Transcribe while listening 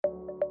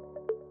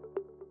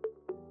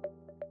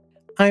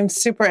I'm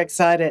super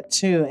excited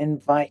to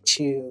invite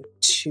you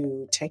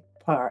to take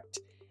part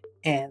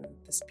in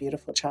this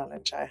beautiful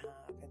challenge I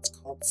have. It's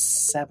called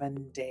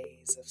 7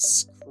 Days of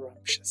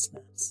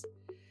Scrumptiousness.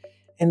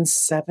 In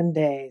 7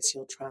 days,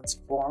 you'll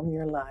transform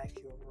your life.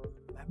 You'll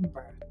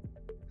remember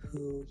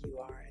who you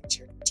are at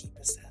your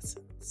deepest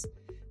essence.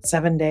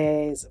 7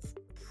 days of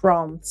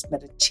prompts,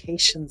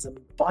 meditations,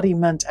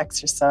 embodiment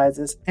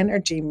exercises,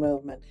 energy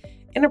movement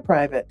in a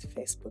private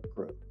Facebook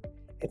group.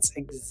 It's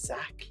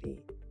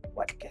exactly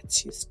what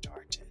gets you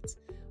started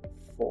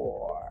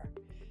for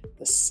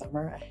the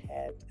summer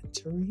ahead and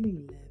to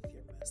really live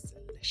your most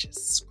delicious,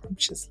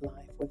 scrumptious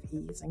life with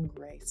ease and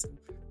grace and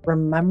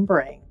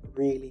remembering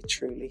really,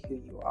 truly who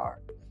you are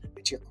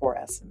at your core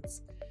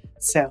essence.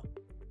 So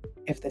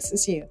if this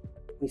is you,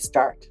 we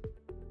start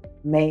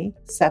May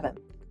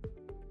 7th.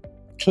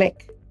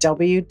 Click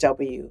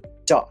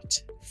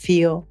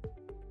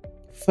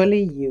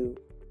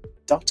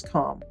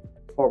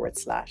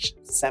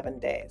www.feelfullyyou.com/7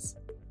 days.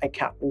 I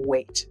can't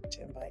wait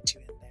to invite you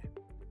in there.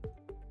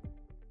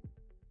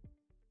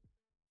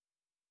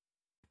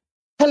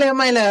 Hello,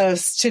 my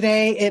loves.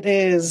 Today it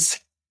is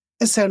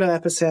a solo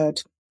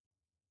episode.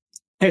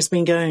 There's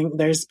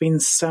been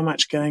so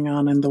much going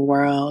on in the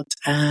world,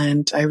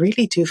 and I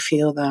really do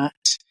feel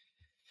that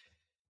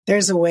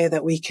there's a way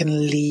that we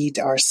can lead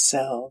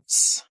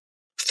ourselves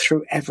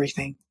through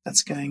everything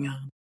that's going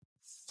on.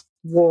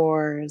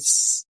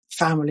 Wars,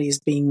 families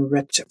being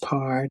ripped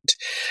apart,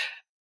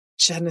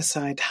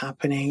 genocide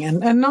happening,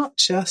 and not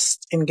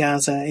just in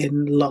Gaza,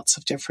 in lots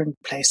of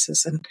different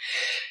places. And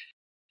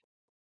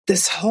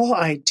this whole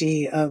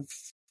idea of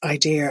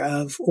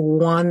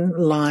one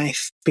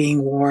life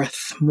being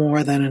worth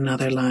more than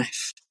another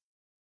life.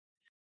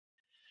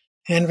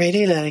 And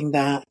really letting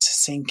that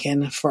sink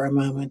in for a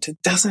moment.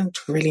 It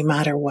doesn't really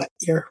matter what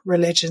your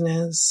religion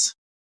is,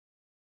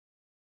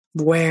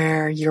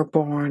 where you're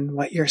born,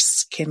 what your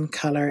skin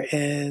color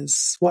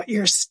is, what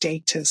your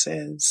status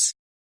is.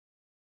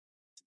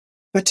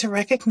 But to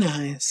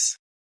recognize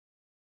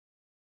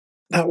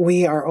that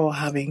we are all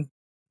having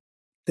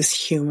this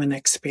human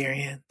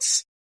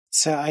experience.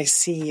 So I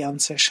see on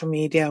social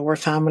media where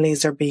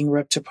families are being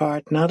ripped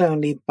apart, not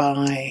only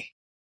by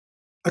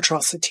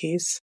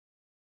atrocities,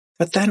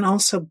 but then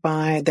also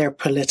by their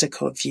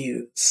political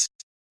views,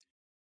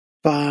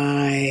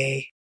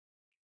 by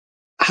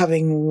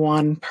having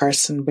one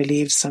person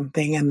believe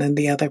something and then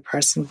the other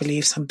person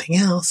believe something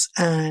else,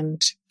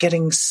 and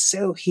getting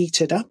so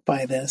heated up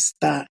by this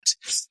that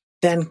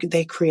then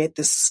they create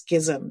this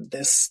schism,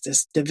 this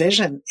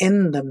division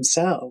in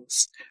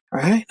themselves,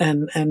 right?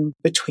 And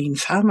between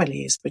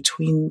families,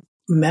 between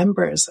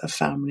members of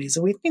families.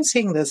 And we've been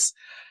seeing this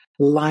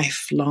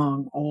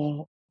lifelong,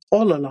 all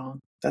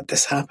along, that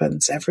this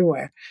happens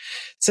everywhere.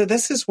 So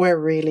this is where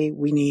really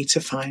we need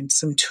to find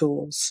some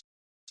tools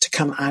to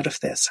come out of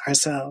this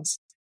ourselves.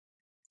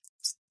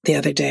 The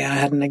other day I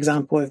had an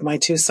example of my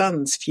two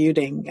sons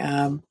feuding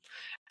and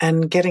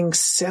getting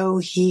so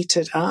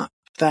heated up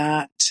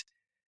that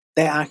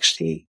they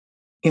actually,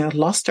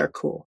 lost their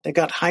cool. They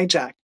got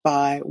hijacked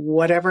by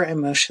whatever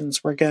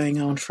emotions were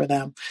going on for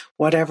them,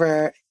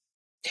 whatever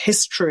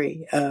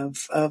history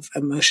of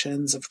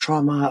emotions, of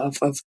trauma,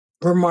 of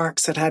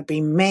remarks that had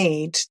been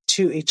made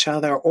to each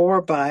other or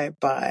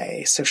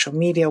by social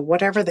media,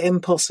 whatever the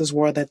impulses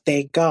were that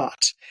they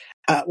got.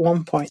 At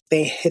one point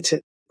they hit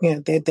it,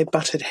 they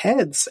butted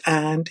heads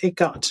and it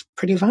got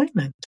pretty violent.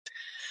 And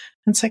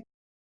it's like,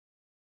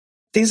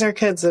 these are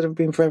kids that have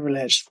been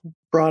privileged,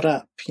 brought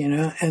up,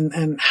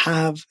 and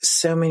have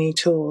so many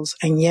tools.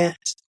 And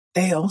yet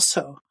they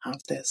also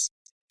have this,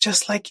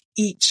 just like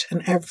each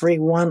and every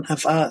one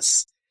of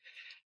us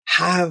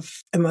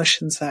have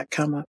emotions that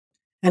come up.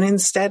 And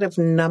instead of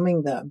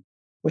numbing them,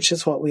 which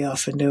is what we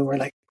often do, we're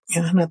like,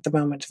 and at the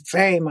moment,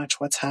 very much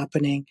what's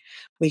happening.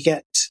 We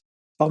get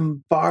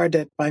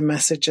bombarded by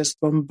messages,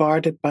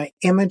 bombarded by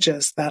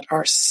images that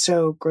are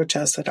so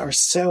grotesque, that are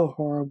so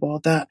horrible,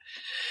 that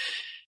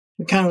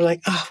we're kind of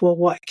like, well,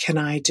 what can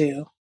I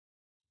do?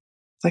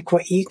 Like,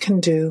 what you can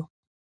do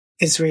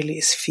is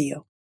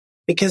feel,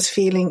 because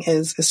feeling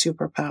is a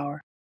superpower.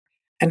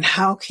 And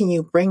how can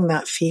you bring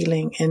that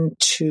feeling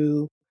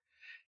into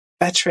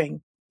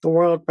bettering the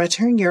world,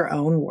 bettering your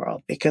own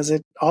world? Because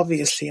it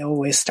obviously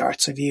always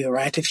starts with you,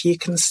 right? If you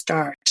can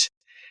start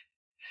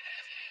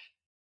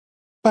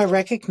by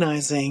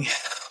recognizing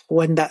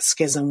when that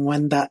schism,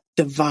 when that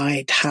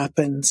divide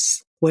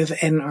happens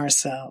within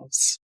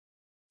ourselves,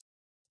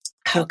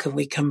 how can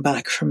we come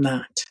back from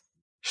that?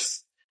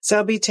 So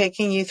I'll be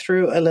taking you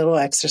through a little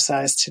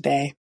exercise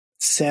today.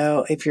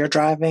 So if you're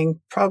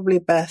driving, probably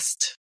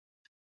best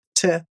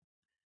to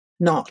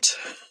not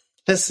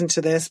listen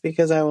to this,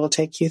 because I will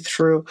take you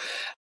through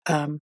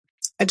a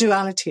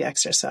duality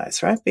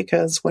exercise, right?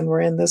 Because when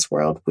we're in this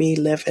world, we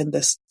live in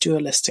this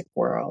dualistic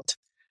world.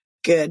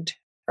 Good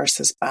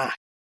versus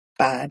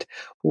bad,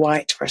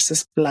 white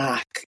versus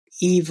black,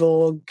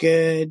 evil,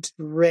 good,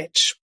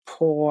 rich,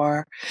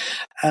 poor,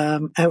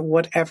 and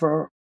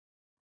whatever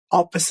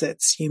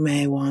opposites you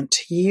may want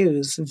to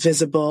use,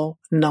 visible,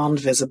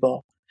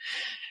 non-visible.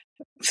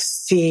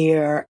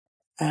 fear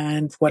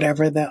and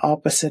whatever the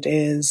opposite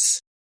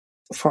is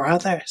for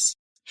others.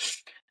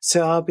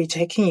 So I'll be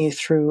taking you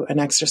through an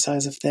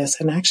exercise of this,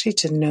 and actually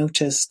to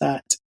notice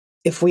that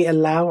if we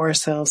allow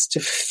ourselves to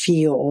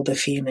feel all the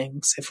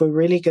feelings, if we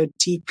really go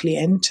deeply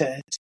into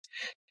it,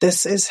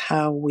 this is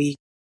how we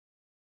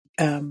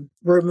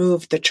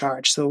remove the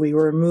charge. So we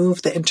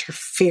remove the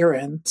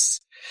interference.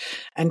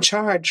 And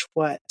charge,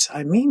 what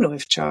I mean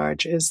with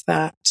charge is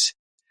that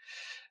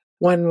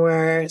when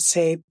we're,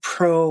 say,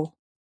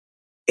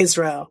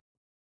 pro-Israel,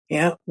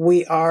 yeah,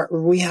 we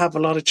have a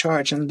lot of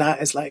charge, and that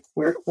is like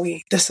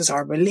this is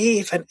our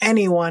belief, and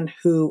anyone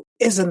who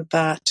isn't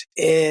that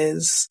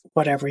is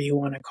whatever you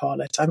want to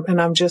call it.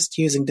 I'm just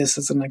using this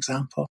as an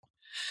example.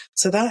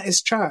 So that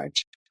is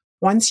charge.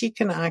 Once you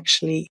can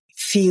actually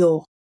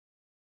feel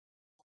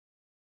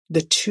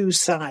the two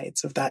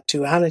sides of that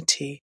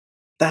duality,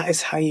 that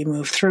is how you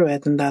move through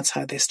it, and that's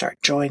how they start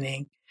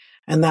joining.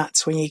 And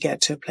that's when you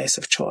get to a place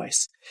of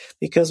choice.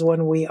 Because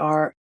when we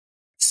are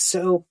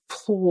so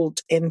pulled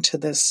into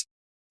this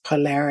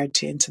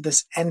polarity, into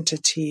this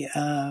entity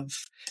of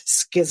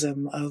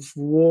schism, of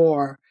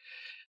war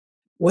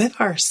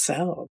with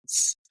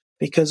ourselves,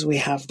 because we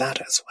have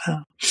that as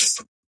well.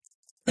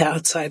 The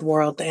outside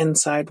world, the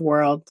inside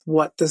world,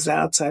 what does the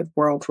outside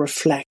world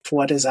reflect?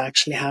 What is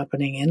actually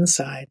happening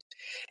inside?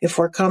 If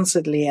we're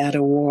constantly at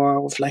a war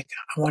with like,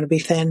 I want to be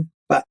thin,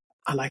 but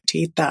I like to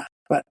eat that,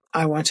 but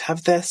I want to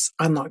have this,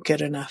 I'm not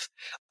good enough.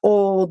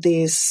 All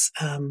these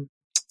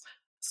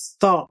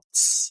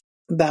thoughts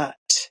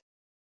that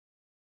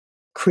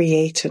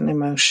create an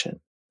emotion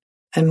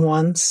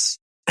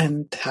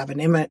and have an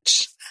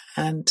image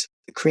and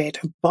create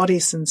a body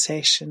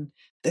sensation.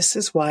 This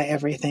is why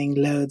everything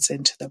loads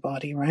into the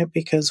body, right?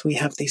 Because we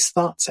have these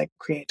thoughts that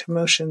create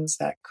emotions,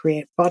 that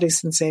create body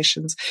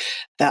sensations,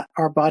 that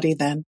our body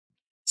then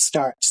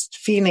starts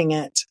feeling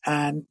it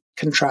and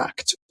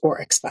contract or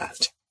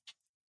expand.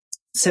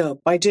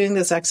 So by doing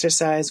this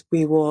exercise,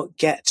 we will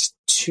get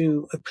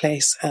to a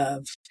place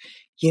of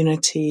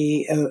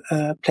unity,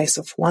 a place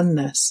of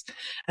oneness.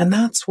 And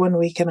that's when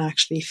we can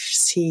actually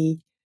see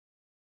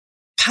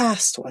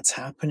past what's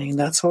happening.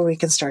 That's when we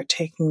can start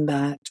taking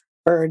that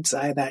bird's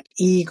eye, that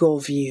eagle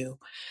view.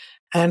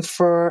 And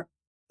for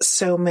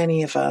so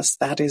many of us,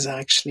 that is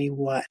actually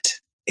what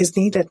is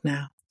needed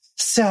now.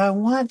 So I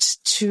want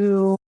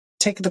to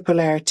take the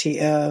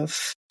polarity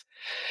of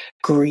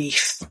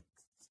grief,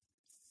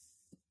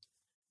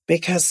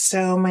 because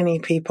so many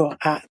people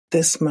at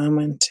this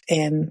moment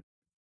in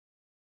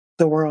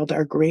the world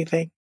are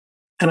grieving.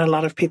 And a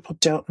lot of people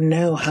don't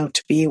know how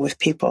to be with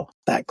people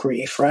that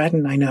grieve, right?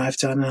 And I know I've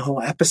done a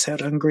whole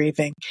episode on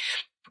grieving.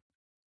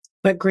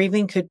 But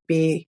grieving could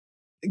be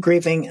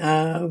grieving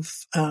of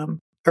a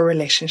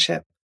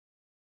relationship,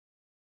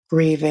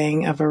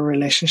 grieving of a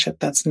relationship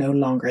that's no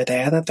longer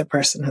there, that the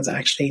person has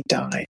actually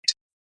died,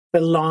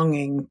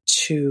 belonging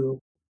to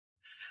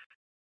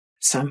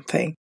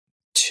something,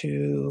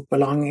 to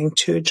belonging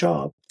to a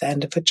job, the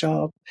end of a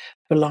job,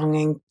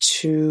 belonging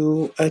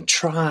to a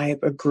tribe,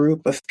 a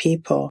group of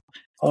people.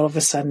 All of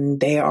a sudden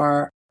they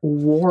are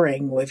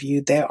warring with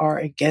you, they are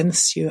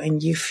against you,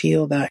 and you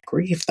feel that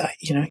grief that,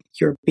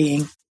 you're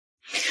being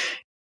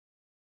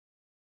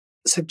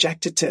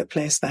subjected to a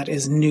place that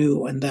is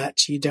new and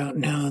that you don't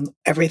know, and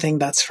everything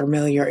that's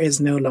familiar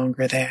is no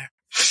longer there.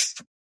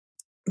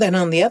 Then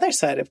on the other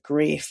side of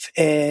grief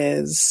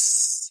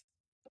is,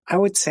 I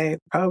would say,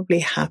 probably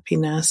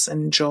happiness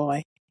and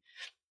joy.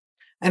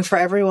 And for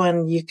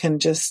everyone, you can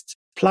just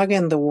plug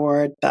in the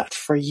word that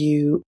for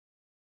you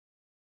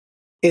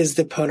is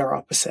the polar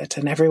opposite,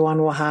 and everyone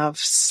will have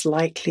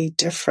slightly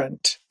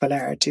different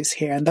polarities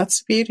here. And that's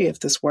the beauty of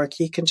this work.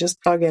 You can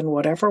just plug in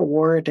whatever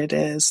word it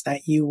is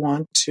that you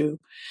want to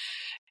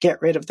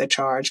get rid of the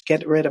charge,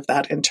 get rid of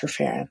that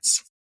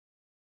interference.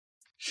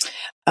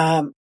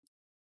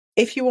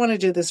 If you want to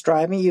do this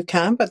driving, you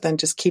can, but then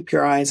just keep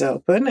your eyes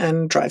open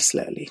and drive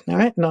slowly, all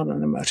right? Not on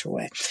the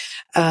motorway.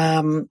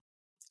 And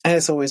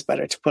it's always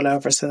better to pull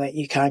over so that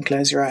you can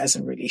close your eyes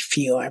and really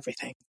feel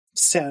everything.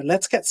 So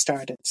let's get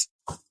started.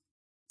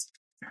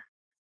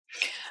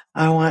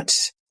 I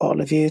want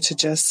all of you to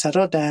just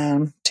settle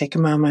down, take a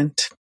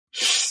moment,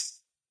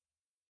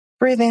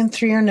 breathe in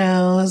through your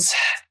nose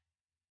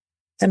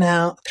and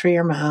out through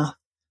your mouth.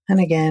 And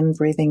again,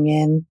 breathing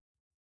in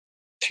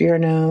through your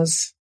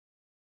nose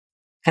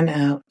and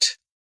out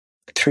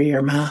through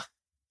your mouth.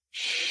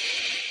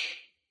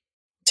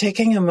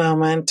 Taking a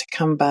moment to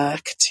come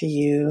back to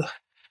you.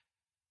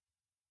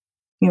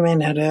 You may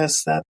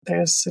notice that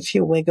there's a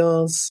few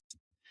wiggles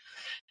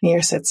in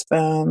your sits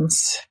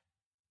bones.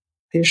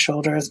 Your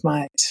shoulders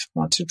might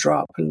want to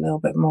drop a little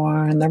bit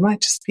more, and there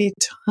might just be a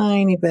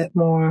tiny bit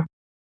more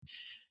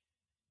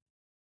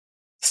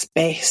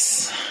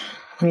space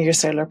in your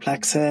solar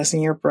plexus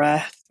and your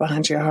breath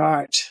behind your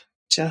heart.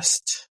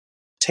 Just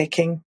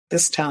taking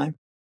this time.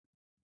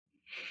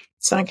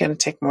 It's not going to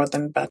take more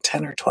than about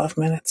 10 or 12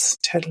 minutes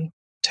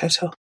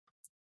total.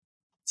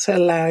 So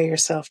allow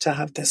yourself to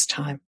have this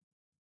time.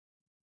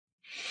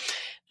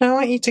 Now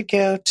I want you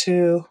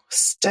to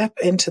step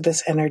into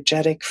this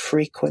energetic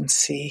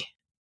frequency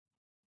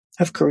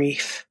of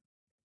grief.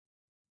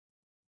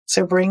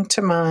 So bring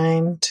to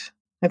mind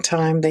a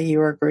time that you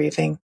were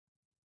grieving.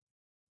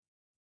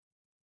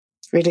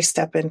 Really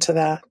step into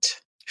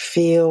that.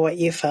 Feel what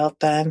you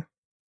felt then.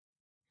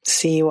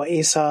 See what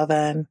you saw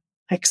then.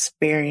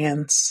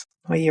 Experience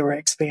what you were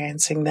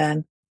experiencing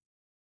then.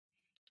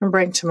 And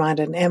bring to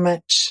mind an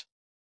image.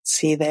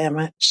 See the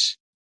image.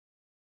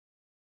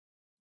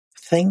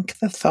 Think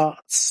the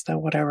thoughts, that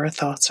whatever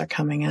thoughts are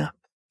coming up.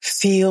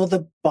 Feel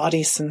the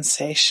body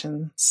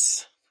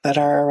sensations that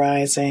are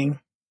arising.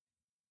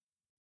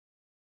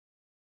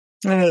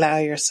 And allow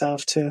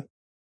yourself to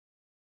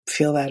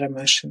feel that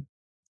emotion.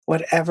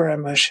 Whatever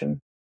emotion,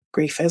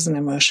 grief is an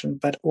emotion,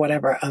 but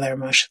whatever other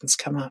emotions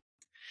come up.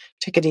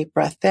 Take a deep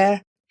breath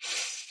there.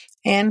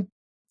 In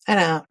and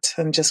out,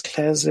 and just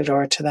close the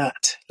door to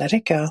that. Let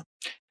it go.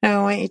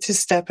 Now I want you to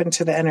step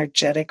into the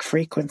energetic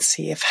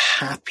frequency of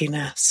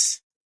happiness.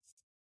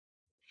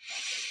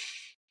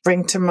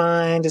 Bring to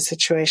mind a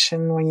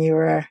situation when you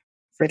were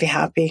really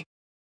happy.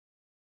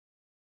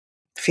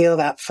 Feel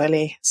that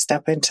fully.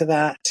 Step into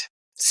that.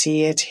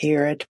 See it,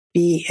 hear it,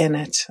 be in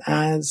it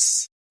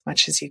as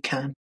much as you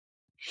can.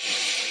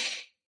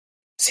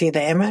 See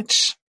the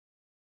image.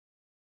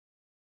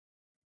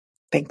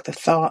 Think the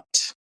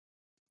thought.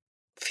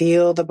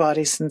 Feel the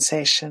body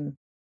sensation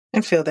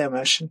and feel the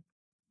emotion.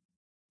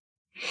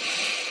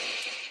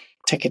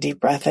 Take a deep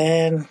breath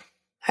in,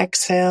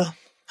 exhale,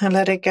 and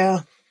let it go.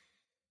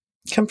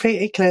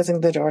 Completely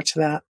closing the door to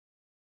that.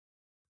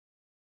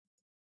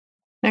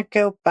 Now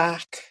go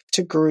back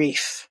to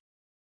grief.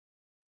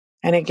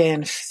 And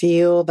again,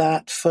 feel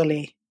that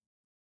fully.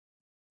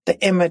 The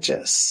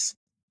images,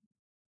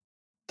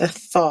 the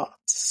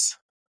thoughts,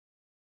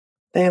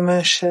 the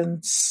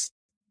emotions,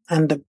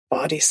 and the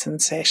body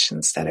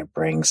sensations that it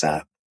brings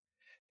up.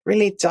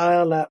 Really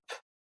dial up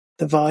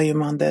the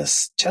volume on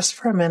this just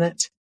for a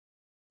minute.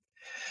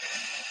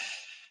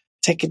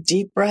 Take a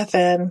deep breath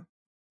in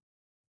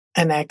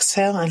and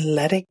exhale and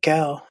let it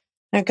go.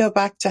 Now go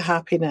back to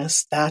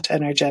happiness, that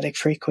energetic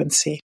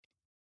frequency.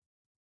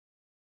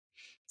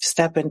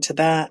 Step into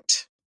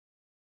that.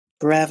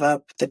 Rev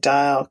up the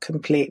dial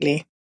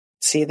completely.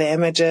 See the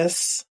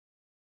images.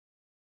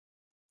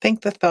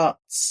 Think the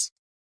thoughts.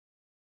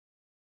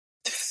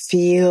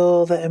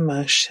 Feel the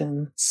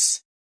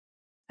emotions.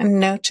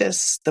 And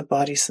notice the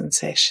body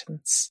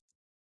sensations.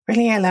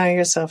 Really allow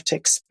yourself to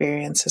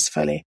experience this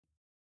fully.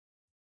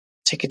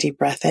 Take a deep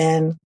breath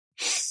in.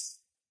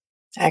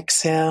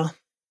 Exhale.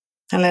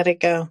 And let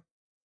it go.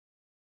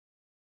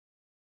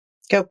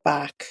 Go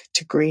back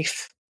to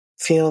grief.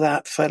 Feel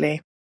that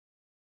fully.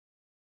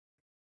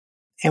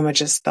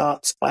 Images,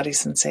 thoughts, body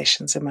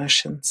sensations,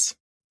 emotions.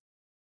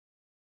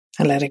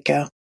 And let it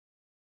go.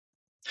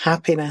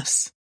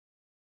 Happiness.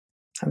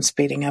 I'm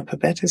speeding up a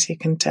bit, as you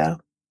can tell.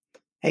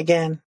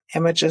 Again,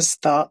 images,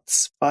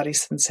 thoughts, body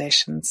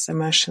sensations,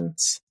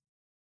 emotions.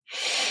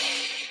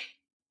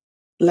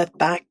 Let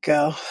that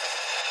go.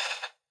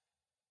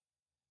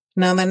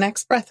 Now, the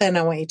next breath in,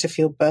 I want you to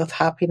feel both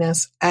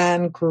happiness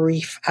and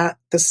grief at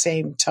the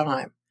same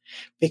time,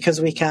 because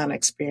we can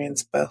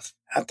experience both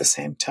at the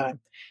same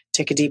time.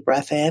 Take a deep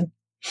breath in.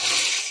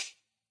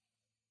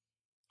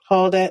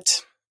 Hold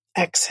it.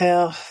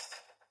 Exhale.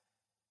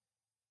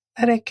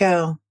 Let it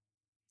go.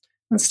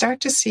 And start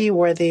to see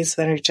where these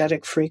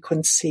energetic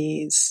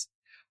frequencies,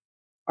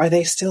 are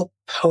they still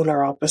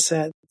polar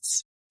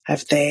opposites?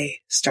 Have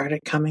they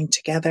started coming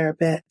together a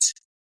bit?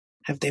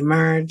 Have they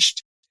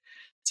merged?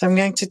 So I'm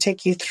going to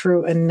take you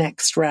through a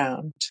next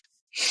round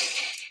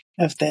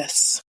of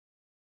this.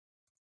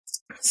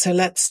 So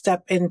let's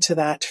step into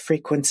that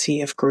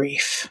frequency of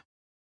grief.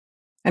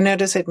 And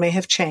notice it may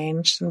have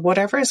changed. And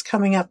whatever is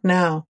coming up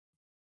now,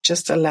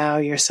 just allow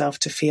yourself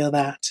to feel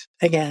that.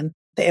 Again,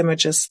 the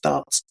images,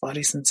 thoughts,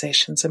 body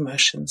sensations,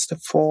 emotions, the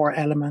 4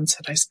 elements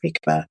that I speak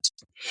about.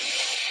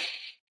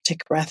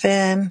 Take a breath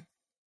in,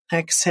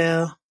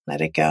 exhale, let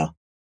it go.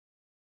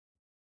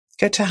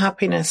 Go to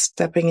happiness,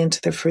 stepping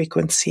into the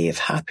frequency of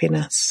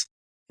happiness.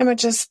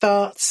 Images,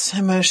 thoughts,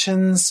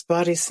 emotions,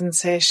 body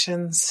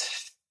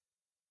sensations.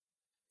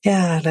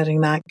 Yeah,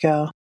 letting that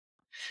go.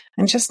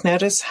 And just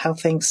notice how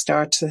things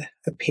start to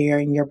appear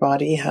in your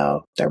body,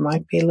 how there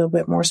might be a little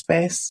bit more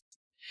space.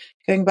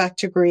 Going back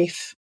to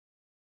grief.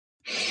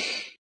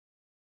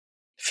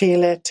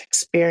 Feel it,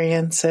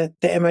 experience it,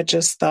 the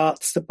images,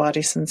 thoughts, the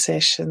body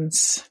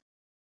sensations,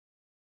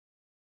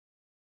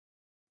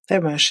 the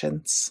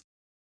emotions.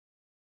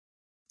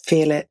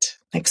 Feel it,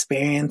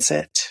 experience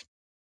it.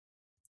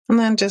 And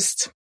then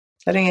just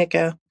letting it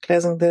go,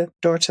 closing the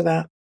door to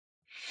that.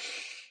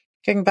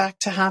 Going back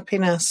to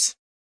happiness,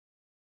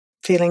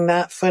 feeling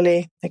that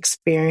fully,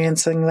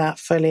 experiencing that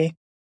fully.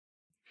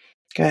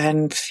 Go ahead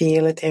and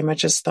feel it,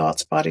 images,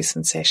 thoughts, body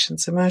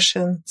sensations,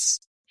 emotions.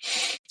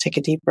 Take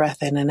a deep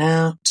breath in and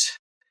out.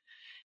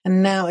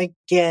 And now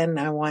again,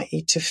 I want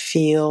you to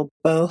feel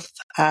both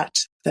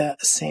at the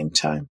same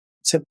time.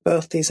 So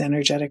both these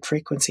energetic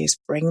frequencies,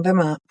 bring them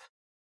up,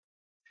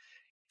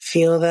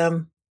 feel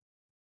them,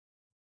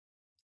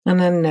 And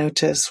then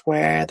notice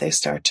where they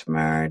start to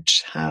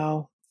merge,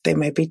 how they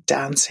may be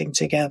dancing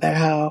together,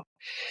 how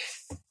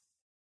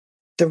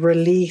the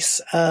release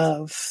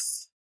of,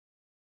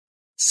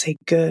 say,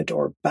 good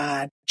or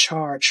bad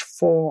charge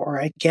for or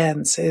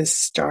against is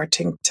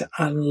starting to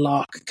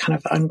unlock, kind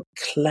of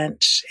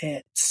unclench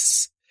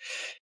its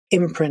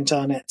imprint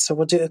on it. So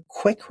we'll do a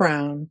quick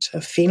round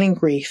of feeling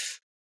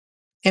grief,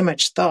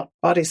 image, thought,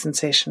 body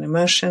sensation,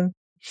 emotion,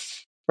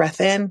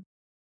 breath in,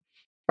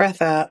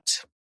 breath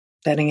out,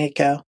 letting it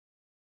go.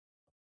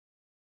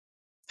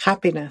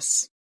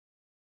 Happiness.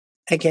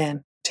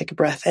 Again, take a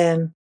breath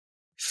in,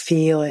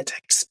 feel it,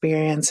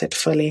 experience it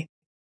fully.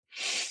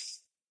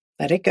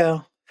 Let it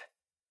go.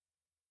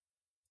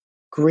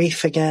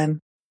 Grief again,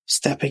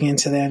 stepping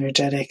into the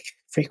energetic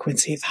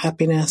frequency of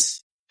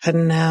happiness.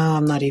 And now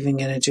I'm not even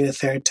going to do a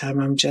third time.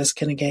 I'm just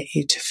going to get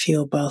you to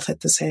feel both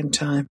at the same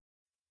time.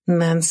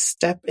 And then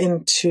step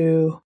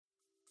into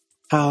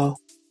how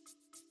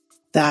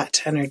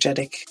that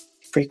energetic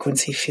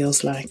frequency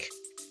feels like.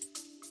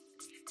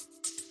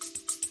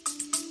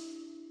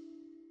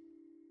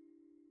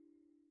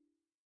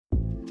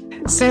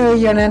 So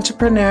you're an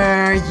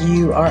entrepreneur,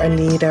 you are a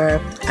leader,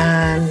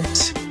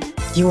 and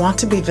you want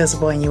to be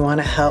visible and you want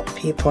to help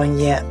people, and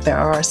yet there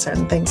are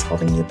certain things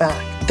holding you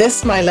back.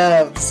 This, my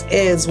loves,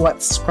 is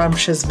what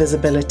Scrumptious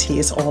Visibility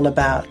is all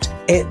about.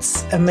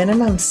 It's a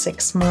minimum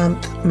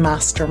 6-month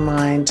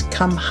mastermind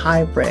come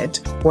hybrid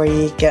where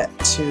you get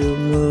to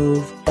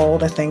move all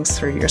the things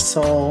through your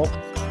soul,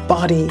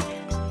 body,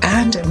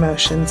 and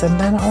emotions, and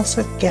then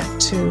also get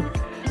to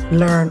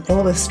learn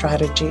all the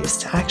strategies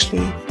to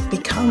actually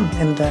become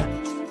in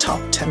the top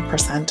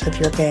 10% of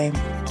your game,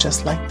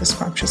 just like the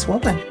Scrumptious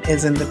Woman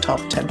is in the top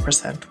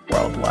 10%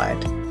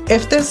 worldwide.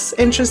 If this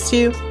interests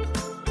you,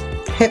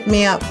 hit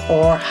me up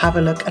or have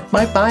a look at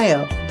my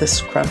bio, The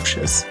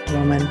Scrumptious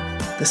Woman,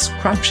 The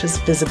Scrumptious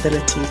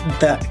Visibility,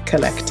 The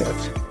Collective.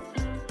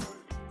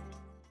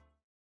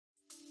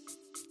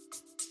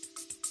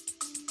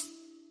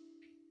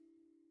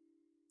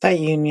 That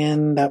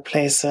union, that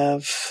place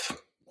of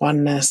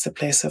oneness, the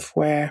place of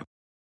where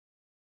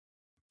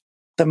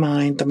the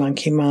mind, the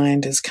monkey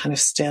mind, is kind of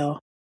still,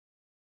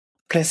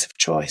 place of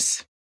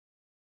choice.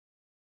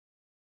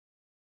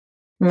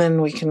 And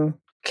then we can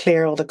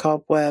clear all the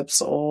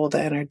cobwebs, all the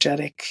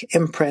energetic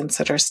imprints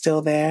that are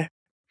still there.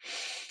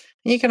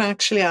 You can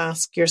actually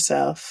ask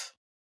yourself,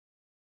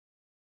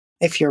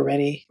 if you're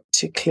ready,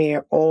 to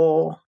clear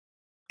all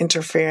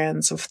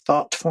interference of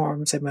thought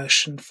forms,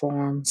 emotion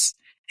forms,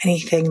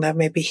 anything that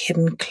may be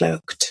hidden,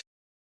 cloaked,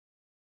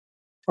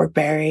 or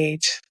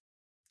buried,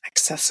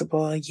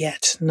 accessible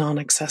yet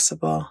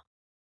non-accessible.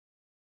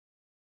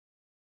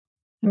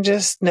 And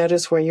just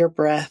notice where your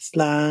breath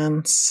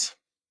lands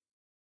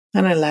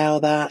and allow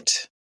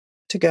that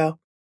to go.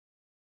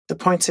 The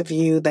points of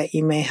view that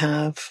you may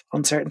have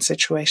on certain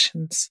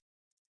situations,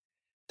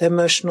 the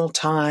emotional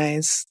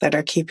ties that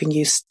are keeping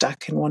you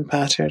stuck in one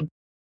pattern.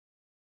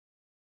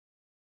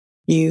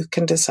 You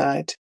can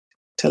decide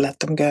to let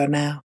them go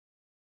now.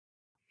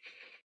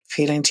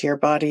 Feel into your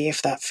body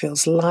if that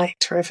feels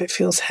light or if it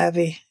feels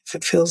heavy. If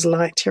it feels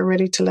light, you're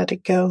ready to let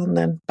it go, and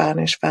then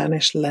vanish,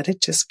 let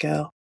it just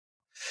go.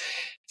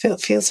 If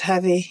it feels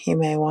heavy, you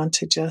may want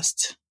to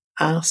just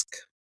ask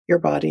your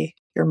body,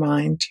 your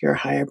mind, your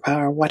higher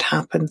power, what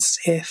happens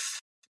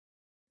if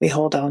we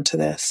hold on to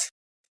this?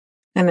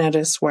 And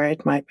notice where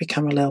it might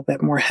become a little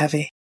bit more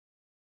heavy.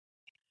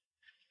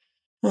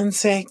 And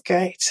say,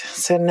 great.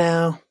 So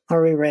now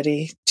are we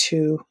ready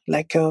to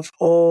let go of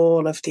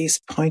all of these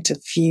point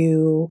of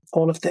view,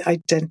 all of the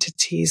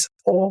identities,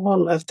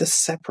 all of the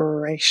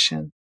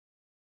separation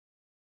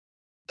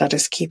that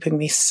is keeping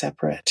me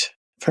separate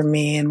from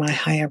me and my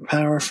higher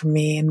power, from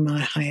me and my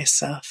higher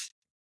self?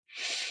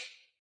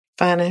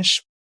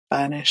 Vanish,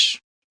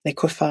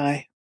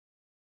 liquefy,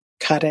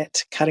 cut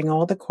it, cutting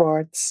all the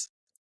cords,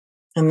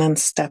 and then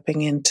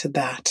stepping into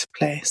that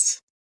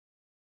place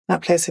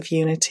of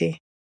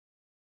unity.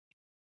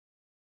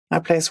 A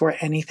place where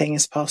anything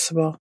is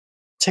possible.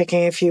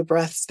 Taking a few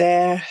breaths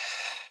there,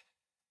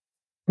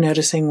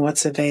 noticing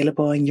what's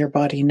available in your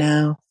body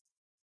now.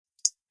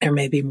 There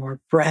may be more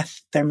breath.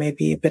 There may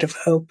be a bit of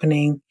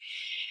opening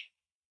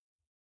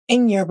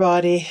in your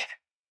body.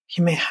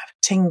 You may have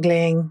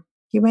tingling.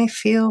 You may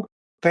feel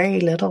very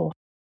little.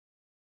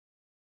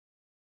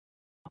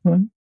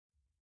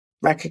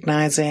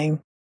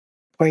 Recognizing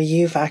where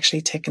you've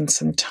actually taken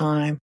some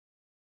time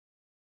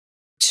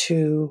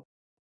to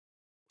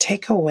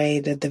take away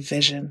the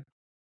division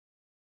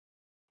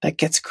that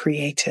gets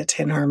created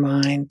in our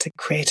mind,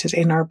 created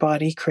in our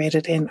body,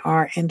 created in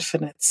our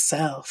infinite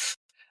self,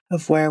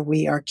 of where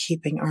we are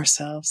keeping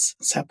ourselves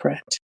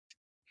separate.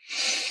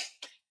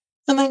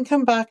 And then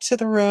come back to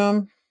the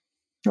room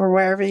or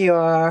wherever you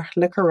are,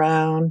 look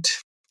around,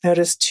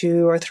 notice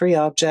 2 or 3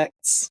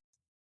 objects,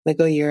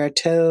 wiggle your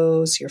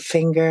toes, your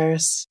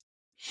fingers,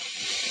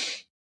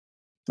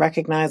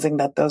 recognizing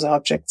that those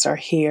objects are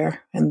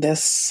here in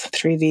this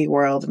 3D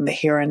world, in the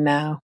here and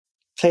now.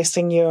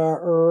 Placing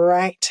your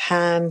right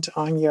hand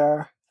on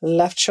your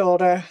left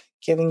shoulder,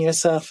 giving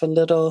yourself a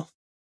little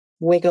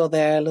wiggle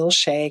there, a little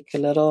shake, a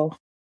little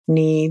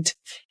knead,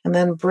 and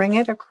then bring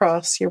it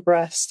across your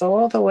breast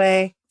all the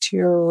way to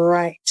your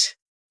right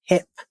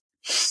hip.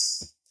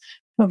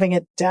 Moving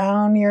it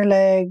down your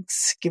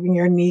legs, giving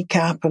your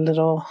kneecap a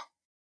little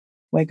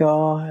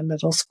wiggle, a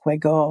little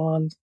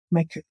squiggle,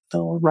 make it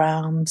little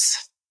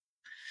rounds.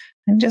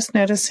 And just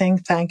noticing,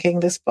 thanking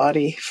this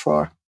body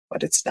for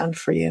what it's done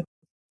for you.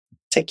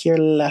 Take your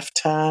left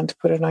hand,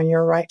 put it on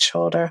your right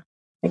shoulder.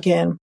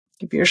 Again,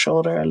 give your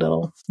shoulder a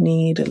little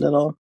knead, a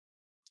little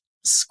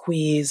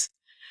squeeze.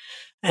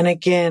 And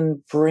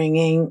again,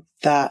 bringing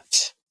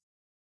that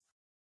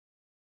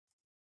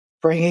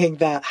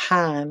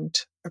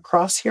hand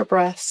across your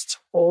breast,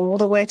 all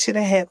the way to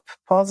the hip.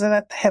 Pause it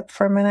at the hip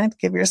for a minute.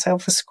 Give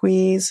yourself a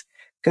squeeze.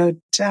 Go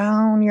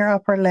down your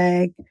upper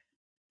leg,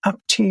 up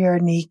to your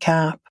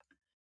kneecap,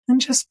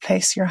 and just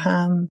place your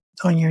hand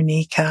on your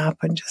kneecap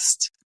and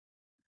just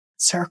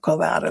circle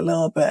that a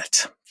little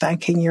bit,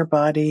 thanking your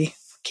body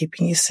for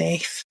keeping you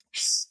safe,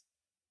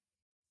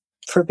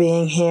 for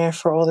being here,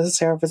 for all the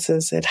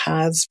services it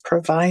has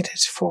provided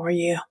for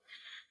you.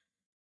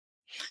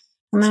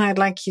 And then I'd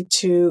like you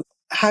to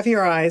have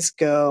your eyes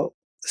go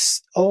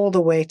all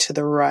the way to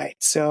the right.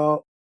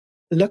 So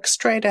look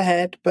straight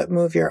ahead, but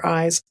move your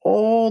eyes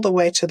all the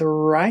way to the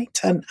right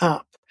and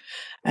up.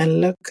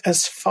 And look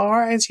as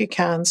far as you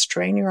can.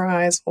 Strain your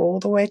eyes all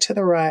the way to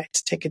the right.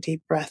 Take a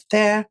deep breath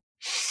there.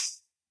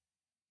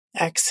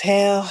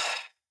 Exhale.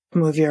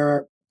 Move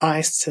your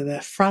eyes to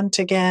the front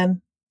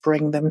again.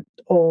 Bring them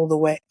all the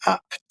way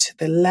up to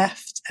the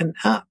left and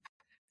up.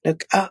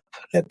 Look up,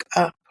 look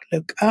up,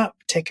 look up.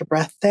 Take a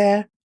breath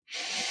there.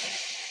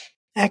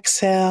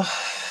 Exhale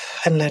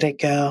and let it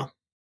go.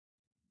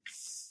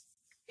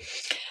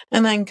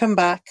 And then come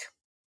back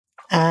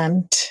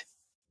and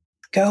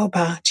go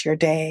about your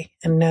day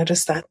and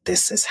notice that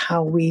this is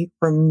how we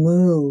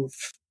remove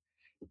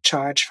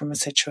charge from a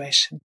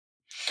situation,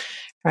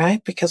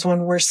 right? Because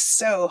when we're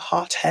so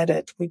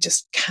hot-headed, we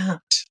just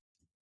can't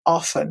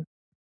often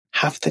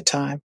have the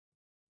time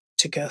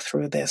to go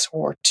through this,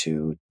 or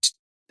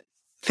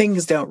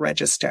things don't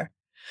register.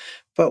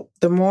 But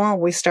the more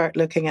we start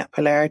looking at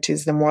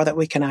polarities, the more that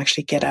we can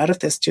actually get out of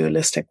this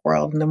dualistic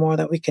world, and the more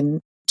that we can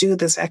do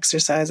this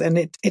exercise. And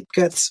it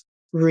gets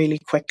really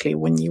quickly.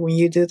 When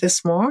you do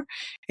this more,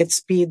 it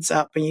speeds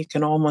up, and you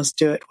can almost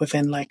do it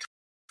within like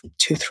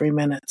 2-3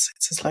 minutes.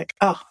 It's just like,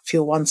 oh,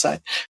 feel one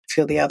side,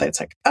 feel the other. It's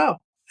like, oh,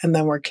 and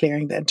then we're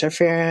clearing the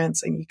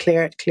interference, and you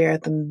clear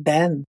it. And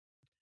then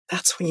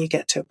that's when you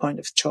get to a point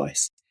of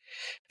choice,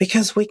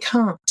 because we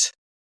can't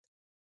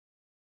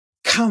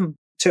come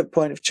to a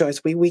point of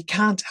choice. We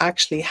can't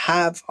actually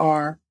have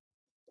our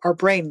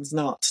brain's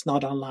not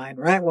online,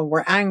 right? When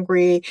we're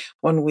angry,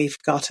 when we've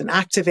gotten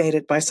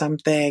activated by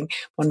something,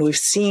 when we've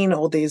seen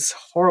all these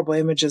horrible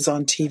images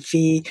on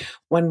TV,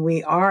 when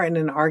we are in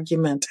an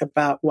argument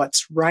about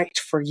what's right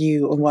for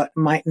you and what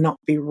might not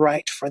be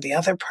right for the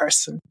other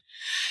person,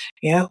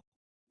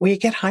 we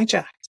get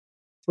hijacked.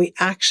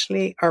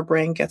 Our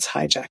brain gets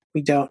hijacked.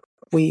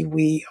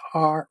 We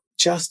are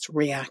just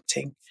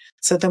reacting.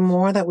 So the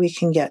more that we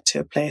can get to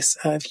a place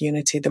of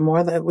unity, the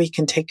more that we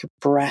can take a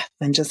breath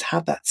and just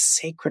have that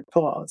sacred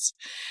pause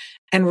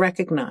and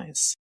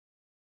recognize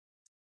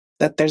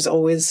that there's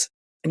always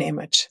an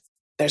image,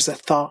 there's a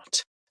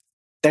thought,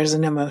 there's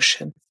an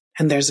emotion,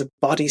 and there's a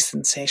body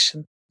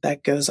sensation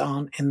that goes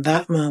on in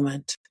that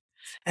moment.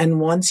 And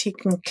once you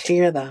can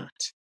clear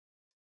that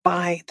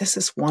this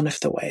is one of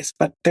the ways,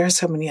 but there are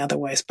so many other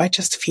ways, by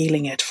just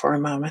feeling it for a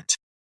moment,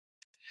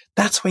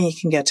 that's when you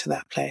can get to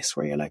that place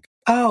where you're like,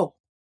 oh,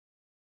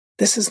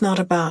 this is not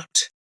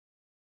about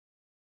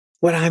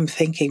what I'm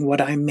thinking,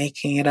 what I'm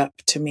making it up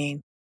to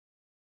mean,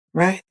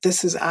 right?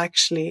 This is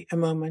actually a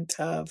moment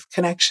of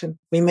connection.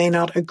 We may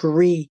not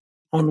agree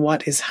on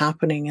what is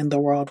happening in the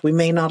world. We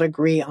may not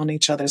agree on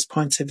each other's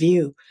points of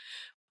view,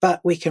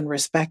 but we can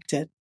respect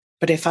it.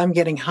 But if I'm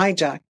getting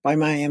hijacked by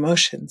my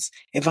emotions,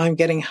 if I'm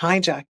getting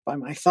hijacked by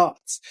my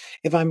thoughts,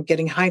 if I'm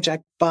getting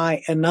hijacked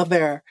by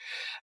another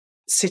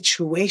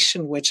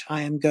situation which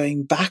I am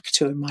going back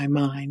to in my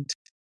mind,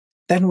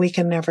 then we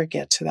can never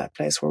get to that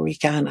place where we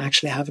can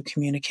actually have a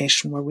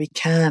communication, where we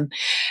can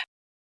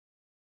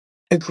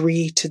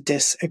agree to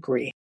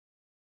disagree.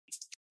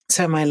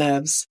 So, my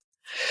loves,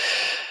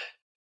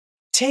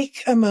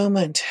 take a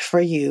moment for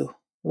you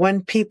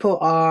when people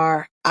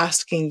are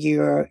asking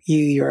you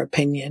your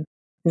opinion.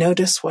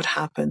 Notice what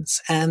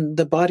happens. And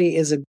the body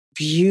is a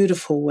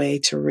beautiful way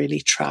to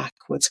really track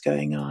what's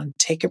going on.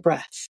 Take a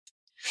breath.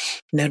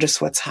 Notice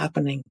what's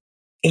happening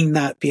in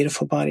that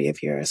beautiful body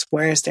of yours.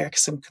 Where is there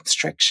some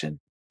constriction?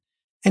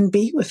 And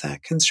be with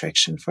that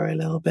constriction for a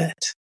little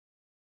bit.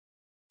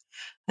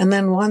 And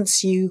then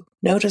once you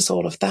notice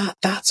all of that,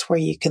 that's where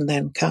you can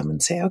then come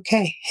and say,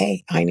 okay,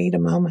 hey, I need a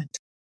moment,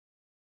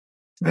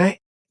 right?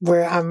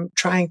 Where I'm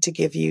trying to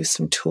give you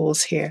some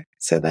tools here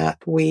so that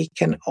we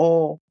can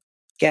all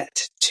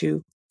get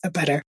to a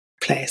better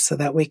place, so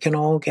that we can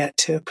all get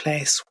to a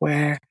place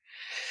where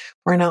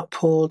We're not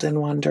pulled in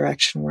one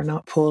direction. We're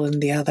not pulled in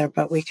the other,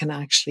 but we can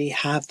actually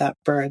have that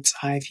bird's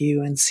eye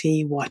view and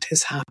see what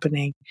is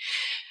happening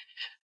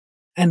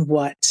and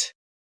what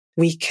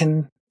we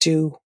can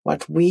do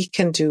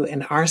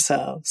in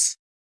ourselves,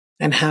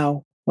 and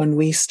how when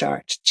we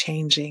start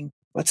changing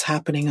what's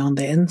happening on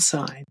the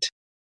inside,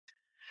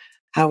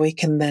 how we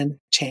can then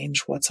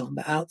change what's on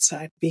the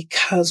outside,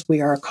 because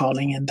we are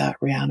calling in that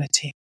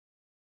reality.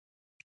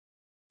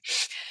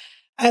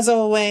 As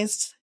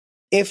always,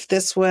 if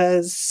this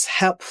was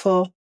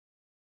helpful,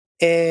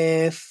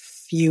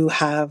 if you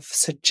have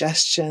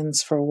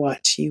suggestions for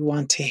what you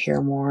want to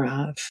hear more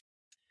of,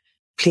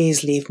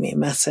 please leave me a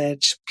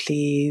message.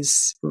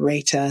 Please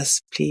rate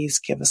us. Please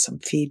give us some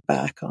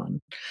feedback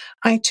on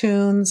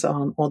iTunes,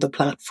 on all the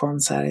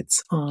platforms that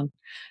it's on.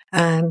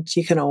 And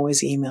you can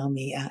always email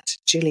me at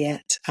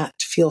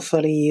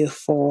Juliette@FeelFullyYou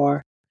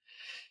for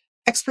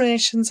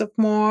explanations of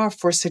more,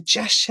 for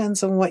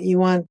suggestions on what you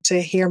want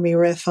to hear me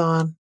riff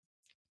on.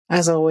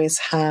 As always,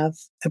 have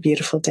a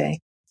beautiful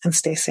day and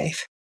stay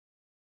safe.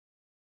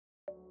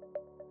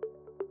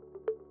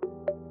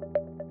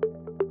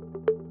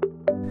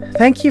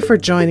 Thank you for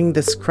joining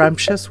the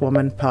Scrumptious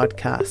Woman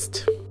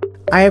podcast.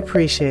 I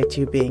appreciate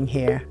you being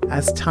here,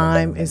 as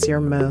time is your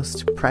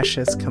most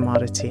precious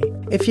commodity.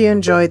 If you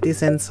enjoyed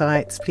these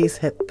insights, please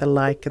hit the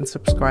like and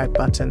subscribe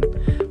button.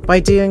 By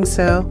doing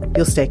so,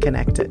 you'll stay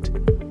connected.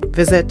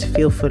 Visit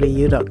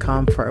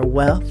feelfullyyou.com for a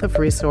wealth of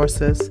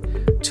resources,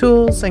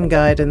 tools, and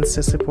guidance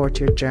to support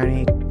your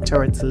journey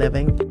towards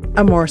living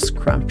a more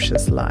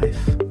scrumptious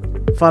life.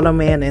 Follow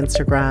me on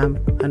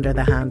Instagram under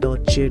the handle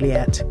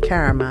Juliette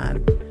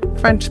Karaman,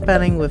 French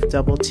spelling with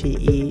double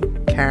T-E,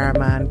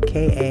 Karaman,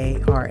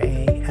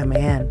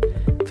 Karaman.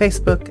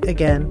 Facebook,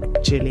 again,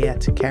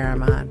 Juliette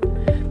Karaman.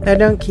 Now,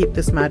 don't keep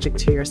this magic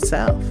to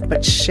yourself,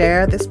 but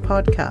share this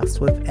podcast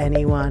with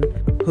anyone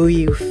who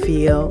you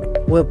feel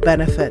will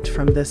benefit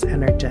from this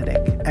energetic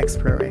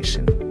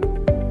exploration.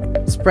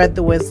 Spread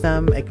the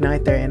wisdom,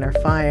 ignite their inner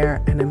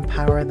fire, and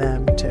empower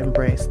them to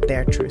embrace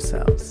their true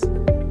selves.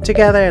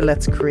 Together,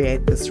 let's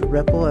create this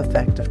ripple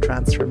effect of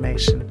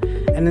transformation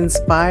and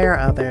inspire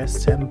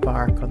others to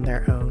embark on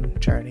their own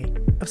journey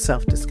of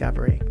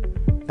self-discovery.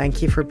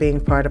 Thank you for being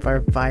part of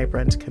our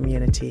vibrant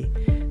community.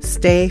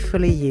 Stay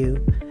fully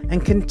you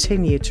and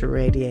continue to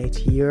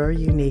radiate your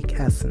unique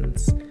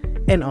essence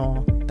in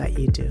all that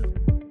you do.